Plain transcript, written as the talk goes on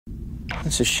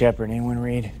This is Sheppard. Anyone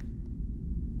read?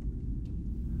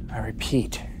 I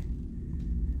repeat.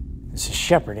 This is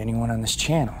Sheppard. Anyone on this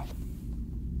channel?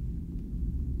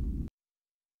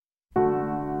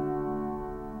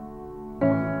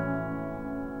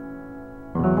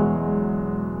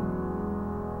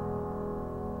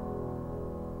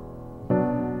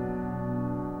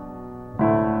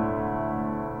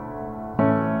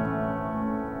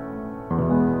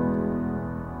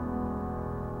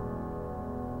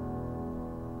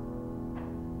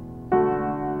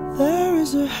 There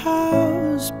is a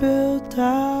house built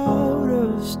out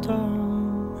of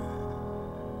stone,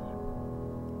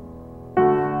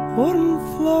 wooden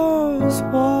floors,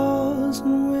 walls,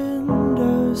 and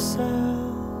window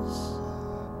sills,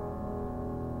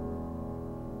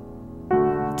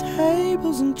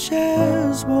 tables and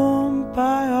chairs warmed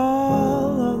by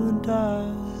all of the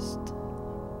dust.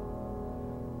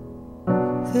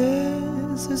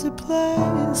 This is a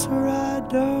place where I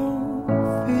don't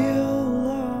feel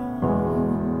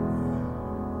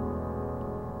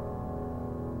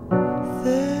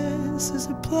this is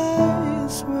a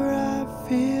place where I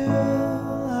feel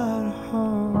at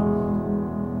home.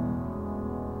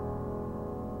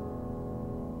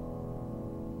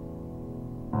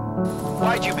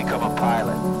 Why'd you become a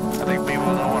pilot? I think people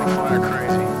who don't want to fly are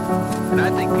crazy. And I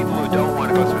think people who don't want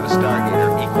to go through the Stargate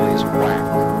are equally as whack.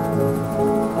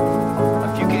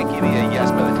 If you can't give me a yes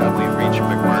by the time we reach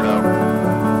McMurdo,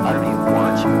 I don't even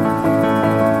want you.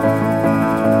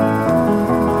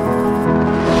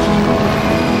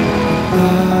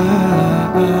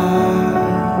 I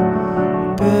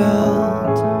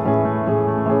built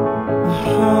a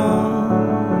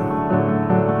home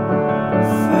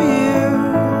for you,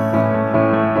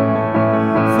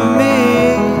 for me,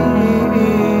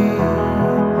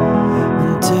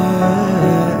 until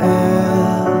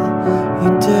you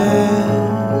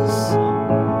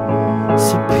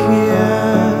disappeared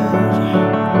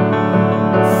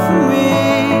from me,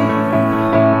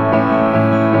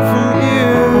 from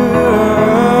you.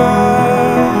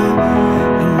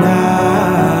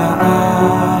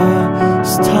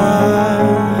 It's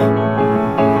time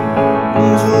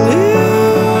to live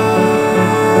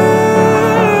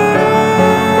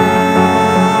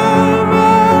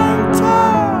and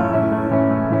time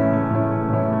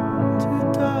to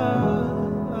dust.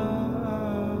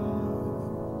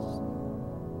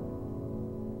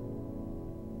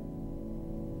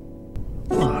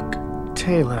 Look,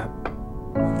 Taylor,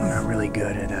 I'm not really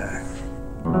good at,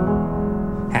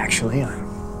 actually,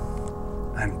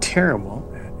 I'm terrible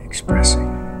at expressing,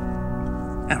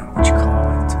 I don't know what you call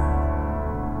it.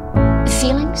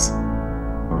 Feelings?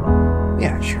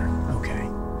 Yeah, sure, okay.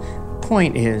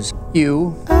 Point is,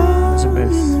 you,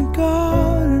 Elizabeth,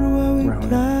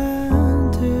 Rona,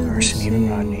 Carson, even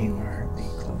Rodney are the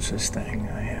closest thing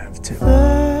I have to.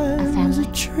 There's a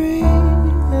tree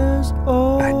as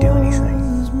old I'd do anything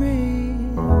as me.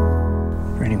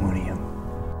 for any one of you.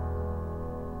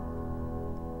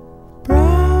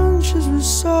 Branches were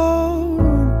sold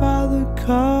by the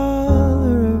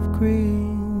color of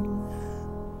green.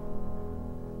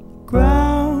 The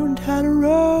ground had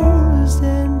rose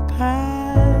and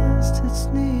past its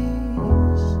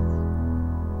knees.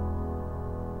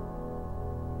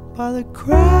 By the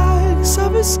cracks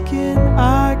of his skin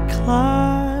I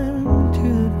climbed to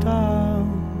the top.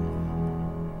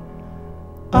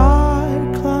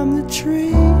 I climbed the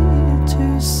tree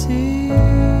to see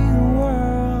the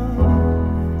world.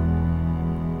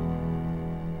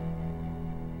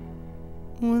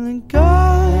 When the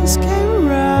guys came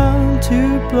around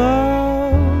to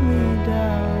blow me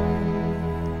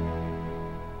down,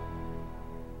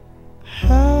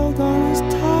 held on as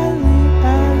tightly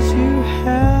as you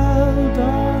held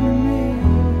on to me.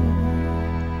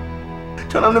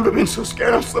 John, I've never been so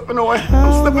scared. I'm slipping away.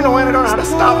 I'm slipping away and I don't know how to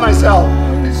stop myself.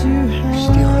 You're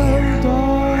still here,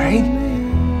 right?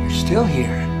 You're still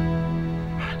here.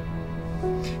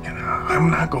 And I'm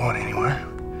not going anywhere.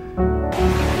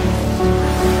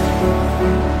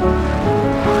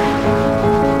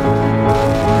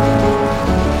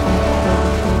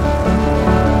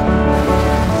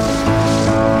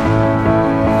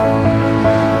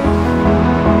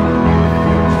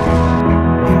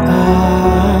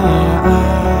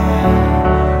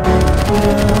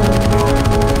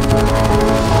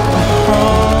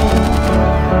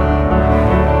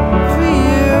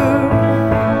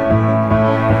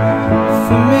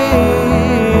 For me,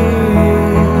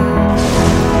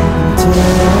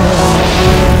 until